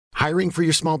Hiring for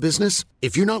your small business?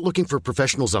 If you're not looking for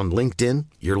professionals on LinkedIn,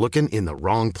 you're looking in the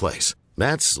wrong place.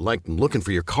 That's like looking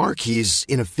for your car keys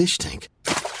in a fish tank.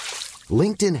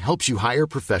 LinkedIn helps you hire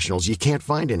professionals you can't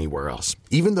find anywhere else,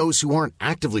 even those who aren't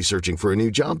actively searching for a new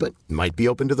job but might be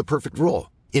open to the perfect role.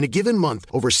 In a given month,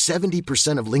 over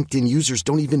 70% of LinkedIn users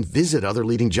don't even visit other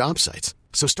leading job sites.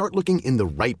 So start looking in the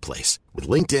right place. With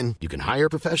LinkedIn, you can hire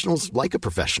professionals like a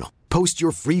professional. Post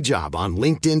your free job on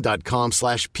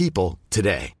linkedin.com/people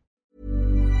today.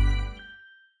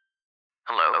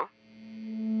 Hello?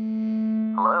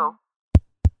 Hello?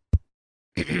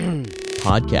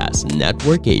 Podcast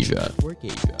Network Asia.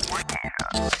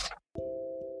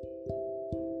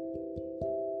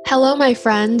 Hello, my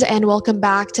friend, and welcome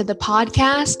back to the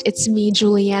podcast. It's me,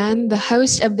 Julianne, the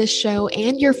host of this show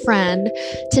and your friend.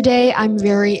 Today, I'm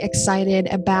very excited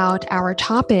about our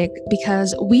topic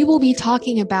because we will be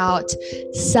talking about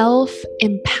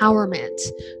self-empowerment.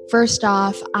 First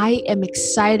off, I am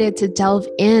excited to delve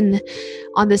in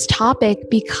on this topic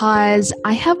because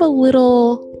I have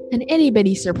an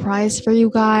itty-bitty surprise for you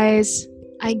guys.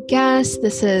 I guess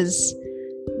this is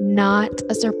not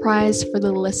a surprise for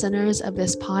the listeners of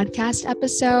this podcast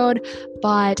episode,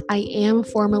 but I am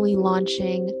formally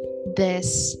launching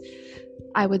this,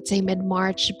 I would say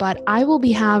mid-March, but I will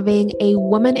be having a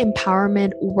woman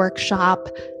empowerment workshop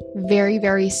very,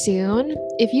 very soon.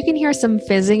 If you can hear some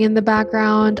fizzing in the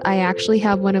background, I actually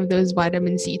have one of those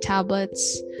vitamin C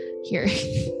tablets here.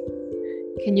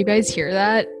 Can you guys hear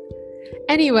that?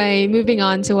 Anyway, moving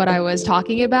on to what I was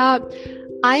talking about.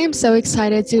 I am so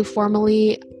excited to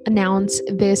formally announce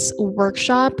this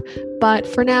workshop, but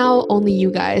for now, only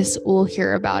you guys will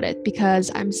hear about it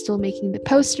because I'm still making the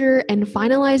poster and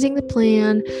finalizing the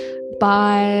plan,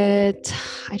 but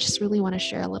I just really want to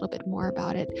share a little bit more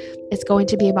about it. It's going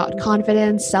to be about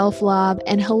confidence, self-love,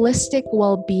 and holistic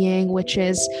well-being, which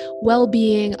is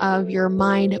well-being of your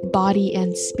mind, body,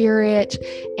 and spirit.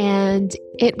 And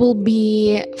it will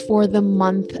be for the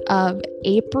month of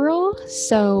April.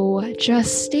 So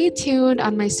just stay tuned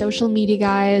on my social media,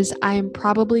 guys. I am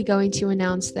probably going to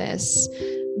announce this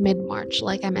mid-March,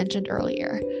 like I mentioned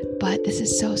earlier, but this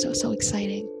is so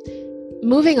exciting.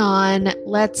 Moving on,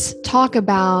 let's talk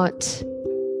about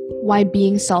why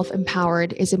being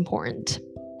self-empowered is important.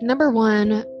 Number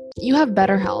one, you have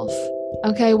better health.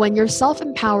 Okay, when you're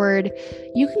self-empowered,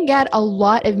 you can get a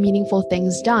lot of meaningful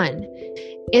things done.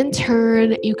 In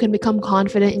turn, you can become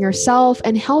confident in yourself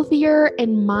and healthier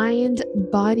in mind,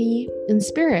 body, and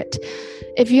spirit.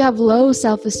 If you have low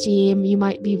self-esteem, you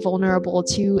might be vulnerable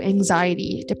to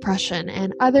anxiety, depression,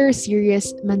 and other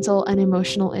serious mental and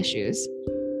emotional issues.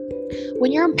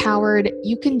 When you're empowered,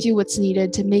 you can do what's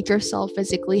needed to make yourself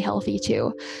physically healthy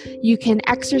too. You can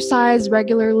exercise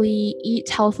regularly, eat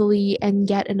healthily, and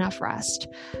get enough rest.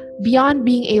 Beyond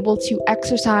being able to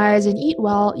exercise and eat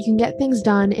well, you can get things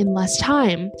done in less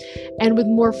time. And with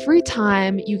more free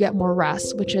time, you get more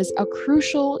rest, which is a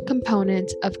crucial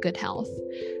component of good health.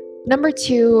 Number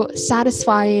two,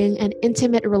 satisfying and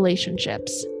intimate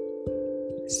relationships.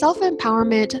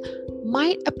 Self-empowerment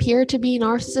might appear to be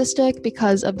narcissistic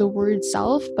because of the word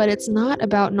self, but it's not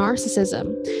about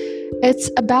narcissism. It's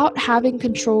about having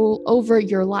control over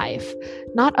your life,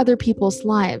 not other people's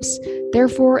lives.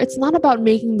 Therefore, it's not about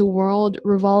making the world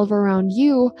revolve around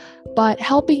you, but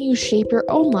helping you shape your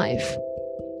own life.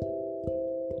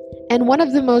 And one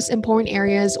of the most important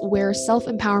areas where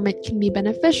self-empowerment can be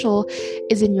beneficial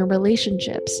is in your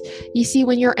relationships. You see,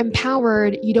 when you're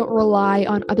empowered, you don't rely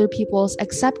on other people's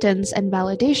acceptance and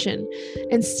validation.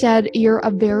 Instead, you're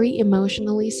a very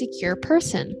emotionally secure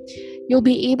person. You'll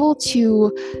be able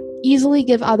to easily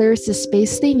give others the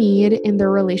space they need in their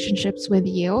relationships with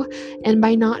you, and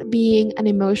by not being an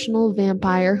emotional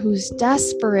vampire who's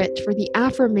desperate for the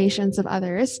affirmations of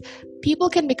others, people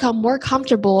can become more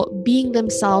comfortable being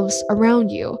themselves around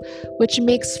you, which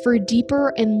makes for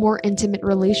deeper and more intimate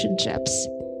relationships.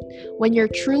 When you're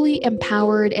truly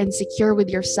empowered and secure with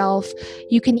yourself,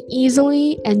 you can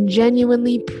easily and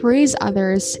genuinely praise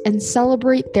others and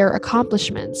celebrate their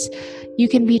accomplishments. You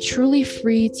can be truly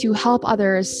free to help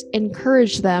others,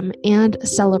 encourage them, and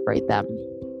celebrate them.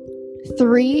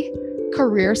 3,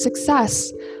 career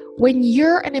success. When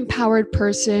you're an empowered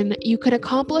person, you can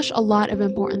accomplish a lot of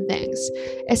important things,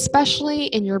 especially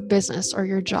in your business or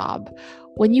your job.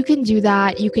 When you can do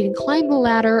that, you can climb the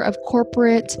ladder of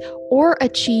corporate or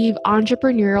achieve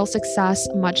entrepreneurial success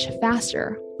much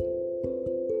faster.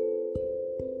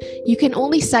 You can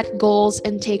only set goals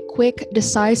and take quick,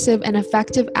 decisive, and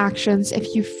effective actions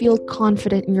if you feel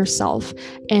confident in yourself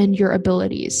and your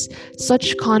abilities.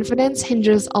 Such confidence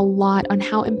hinges a lot on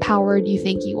how empowered you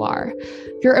think you are.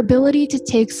 Your ability to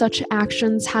take such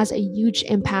actions has a huge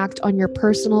impact on your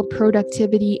personal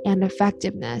productivity and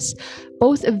effectiveness.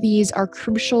 Both of these are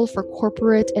crucial for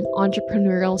corporate and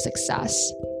entrepreneurial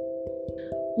success.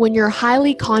 When you're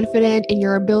highly confident in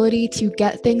your ability to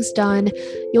get things done,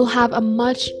 you'll have a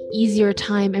much easier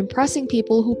time impressing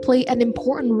people who play an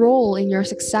important role in your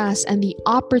success and the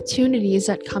opportunities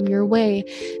that come your way.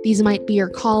 These might be your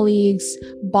colleagues,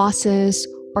 bosses,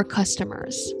 or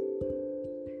customers.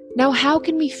 Now, how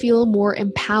can we feel more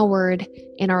empowered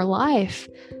in our life?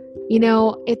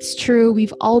 It's true,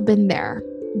 we've all been there.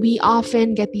 We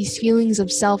often get these feelings of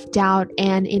self-doubt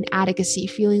and inadequacy,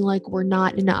 feeling like we're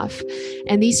not enough.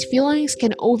 And these feelings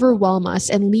can overwhelm us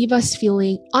and leave us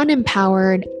feeling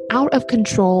unempowered, out of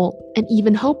control, and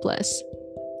even hopeless.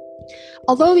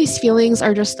 Although these feelings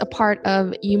are just a part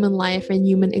of human life and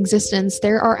human existence,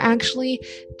 there are actually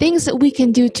things that we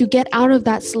can do to get out of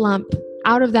that slump,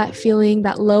 out of that feeling,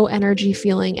 that low energy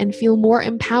feeling, and feel more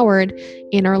empowered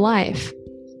in our life.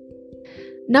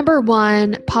 Number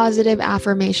 1, positive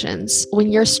affirmations.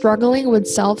 When you're struggling with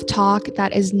self-talk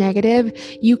that is negative,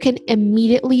 you can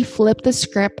immediately flip the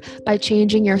script by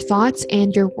changing your thoughts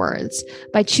and your words.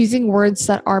 By choosing words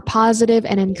that are positive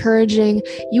and encouraging,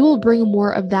 you will bring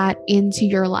more of that into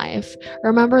your life.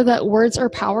 Remember that words are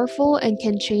powerful and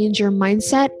can change your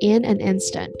mindset in an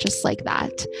instant, just like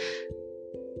that.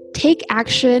 Take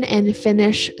action and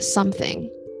finish something.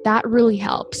 That really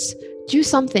helps. Do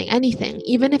something, anything,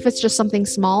 even if it's just something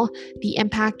small, the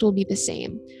impact will be the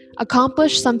same.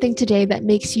 Accomplish something today that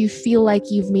makes you feel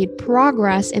like you've made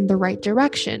progress in the right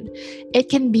direction. It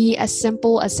can be as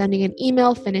simple as sending an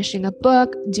email, finishing a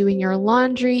book, doing your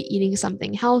laundry, eating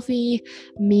something healthy,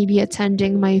 maybe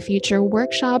attending my future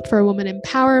workshop for women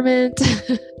empowerment.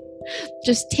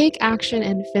 Just take action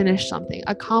and finish something,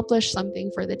 accomplish something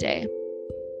for the day.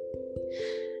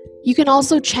 You can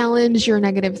also challenge your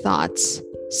negative thoughts.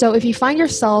 So if you find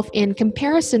yourself in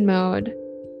comparison mode,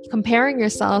 comparing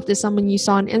yourself to someone you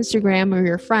saw on Instagram or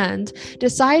your friend,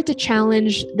 decide to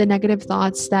challenge the negative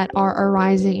thoughts that are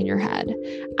arising in your head.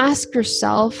 Ask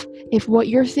yourself if what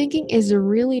you're thinking is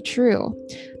really true.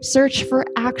 Search for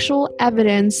actual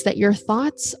evidence that your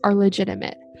thoughts are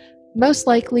legitimate. Most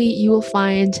likely, you will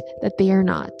find that they are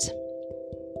not.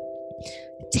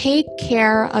 Take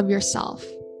care of yourself.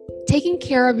 Taking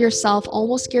care of yourself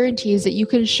almost guarantees that you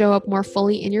can show up more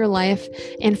fully in your life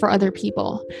and for other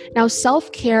people. Now,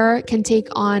 self-care can take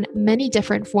on many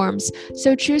different forms,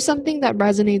 so choose something that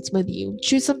resonates with you.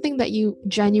 Choose something that you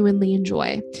genuinely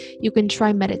enjoy. You can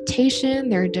try meditation.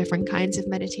 There are different kinds of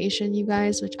meditation, you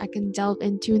guys, which I can delve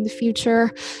into in the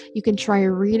future. You can try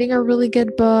reading a really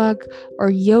good book, or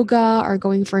yoga, or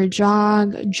going for a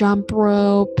jog, jump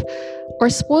rope, or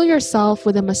spoil yourself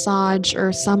with a massage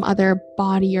or some other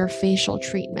body or facial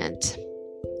treatment.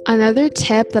 Another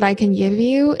tip that I can give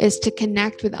you is to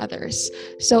connect with others.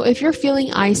 So if you're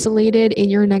feeling isolated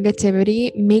in your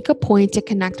negativity, make a point to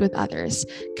connect with others.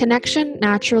 Connection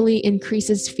naturally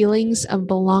increases feelings of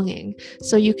belonging.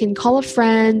 So you can call a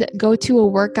friend, go to a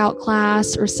workout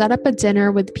class, or set up a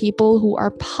dinner with people who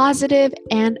are positive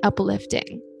and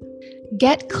uplifting.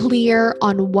 Get clear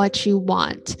on what you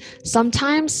want.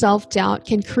 Sometimes self-doubt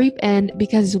can creep in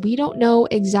because we don't know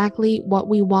exactly what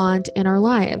we want in our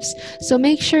lives. So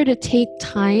make sure to take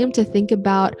time to think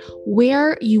about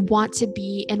where you want to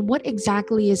be and what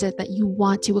exactly is it that you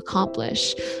want to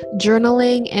accomplish.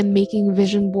 Journaling and making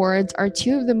vision boards are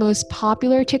two of the most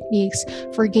popular techniques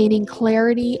for gaining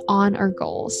clarity on our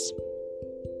goals.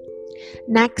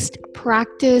 Next,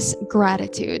 practice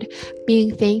gratitude.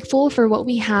 Being thankful for what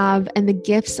we have and the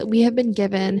gifts that we have been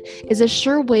given is a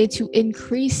sure way to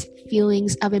increase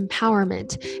feelings of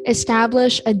empowerment.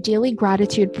 Establish a daily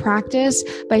gratitude practice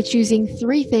by choosing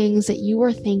 3 things that you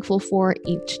are thankful for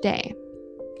each day.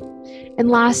 And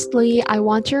lastly, I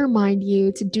want to remind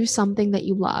you to do something that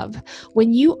you love.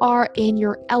 When you are in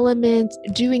your element,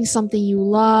 doing something you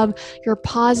love, your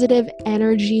positive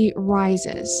energy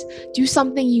rises. Do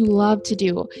something you love to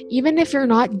do. Even if you're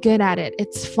not good at it,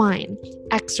 it's fine.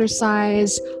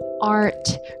 Exercise, art,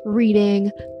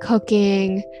 reading,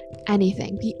 cooking,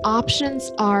 anything. The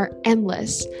options are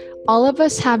endless. All of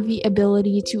us have the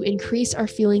ability to increase our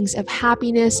feelings of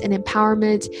happiness and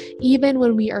empowerment, even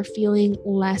when we are feeling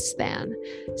less than.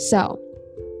 So,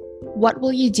 what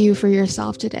will you do for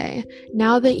yourself today?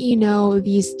 Now that you know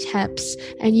these tips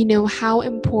and you know how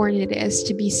important it is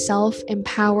to be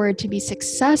self-empowered, to be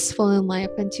successful in life,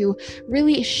 and to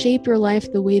really shape your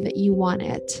life the way that you want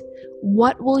it,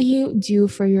 what will you do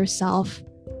for yourself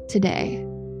today?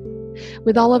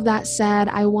 With all of that said,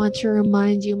 I want to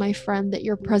remind you, my friend, that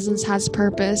your presence has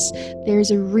purpose.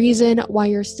 There's a reason why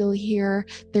you're still here.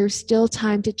 There's still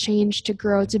time to change, to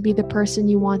grow, to be the person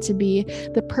you want to be,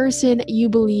 the person you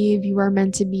believe you are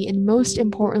meant to be. And most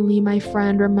importantly, my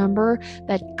friend, remember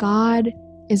that God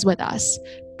is with us.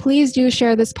 Please do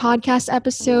share this podcast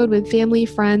episode with family,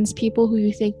 friends, people who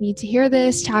you think need to hear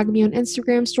this. Tag me on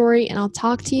Instagram story, and I'll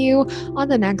talk to you on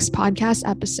the next podcast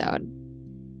episode.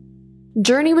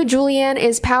 Journey with Julianne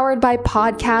is powered by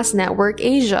Podcast Network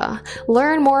Asia.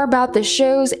 Learn more about the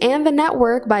shows and the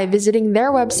network by visiting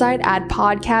their website at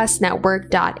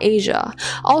podcastnetwork.asia.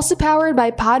 Also powered by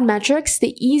Podmetrics,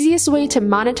 the easiest way to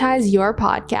monetize your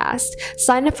podcast.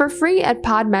 Sign up for free at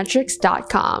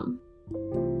podmetrics.com.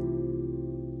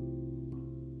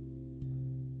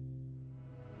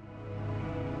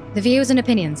 The views and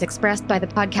opinions expressed by the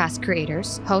podcast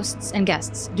creators, hosts, and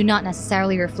guests do not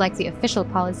necessarily reflect the official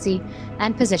policy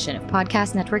and position of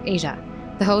Podcast Network Asia,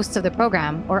 the hosts of the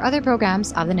program, or other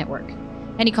programs of the network.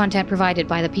 Any content provided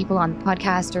by the people on the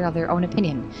podcast are of their own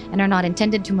opinion and are not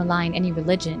intended to malign any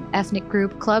religion, ethnic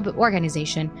group, club,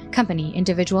 organization, company,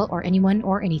 individual, or anyone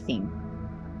or anything.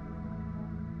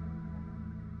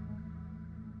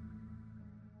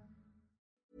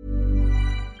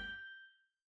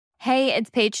 Hey, it's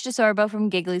Paige DeSorbo from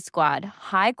Giggly Squad.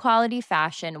 High quality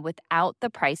fashion without the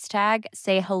price tag.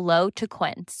 Say hello to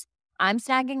Quince. I'm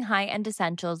snagging high-end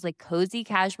essentials like cozy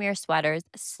cashmere sweaters,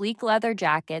 sleek leather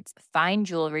jackets, fine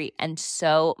jewelry, and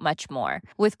so much more.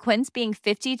 With Quince being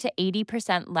 50 to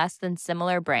 80% less than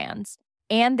similar brands.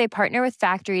 And they partner with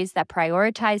factories that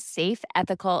prioritize safe,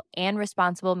 ethical, and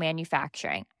responsible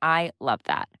manufacturing. I love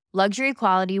that. Luxury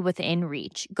quality within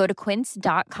reach. Go to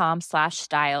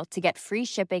quince.com/style to get free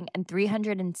shipping and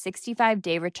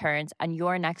 365-day returns on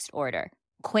your next order.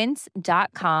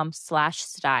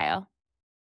 Quince.com/style.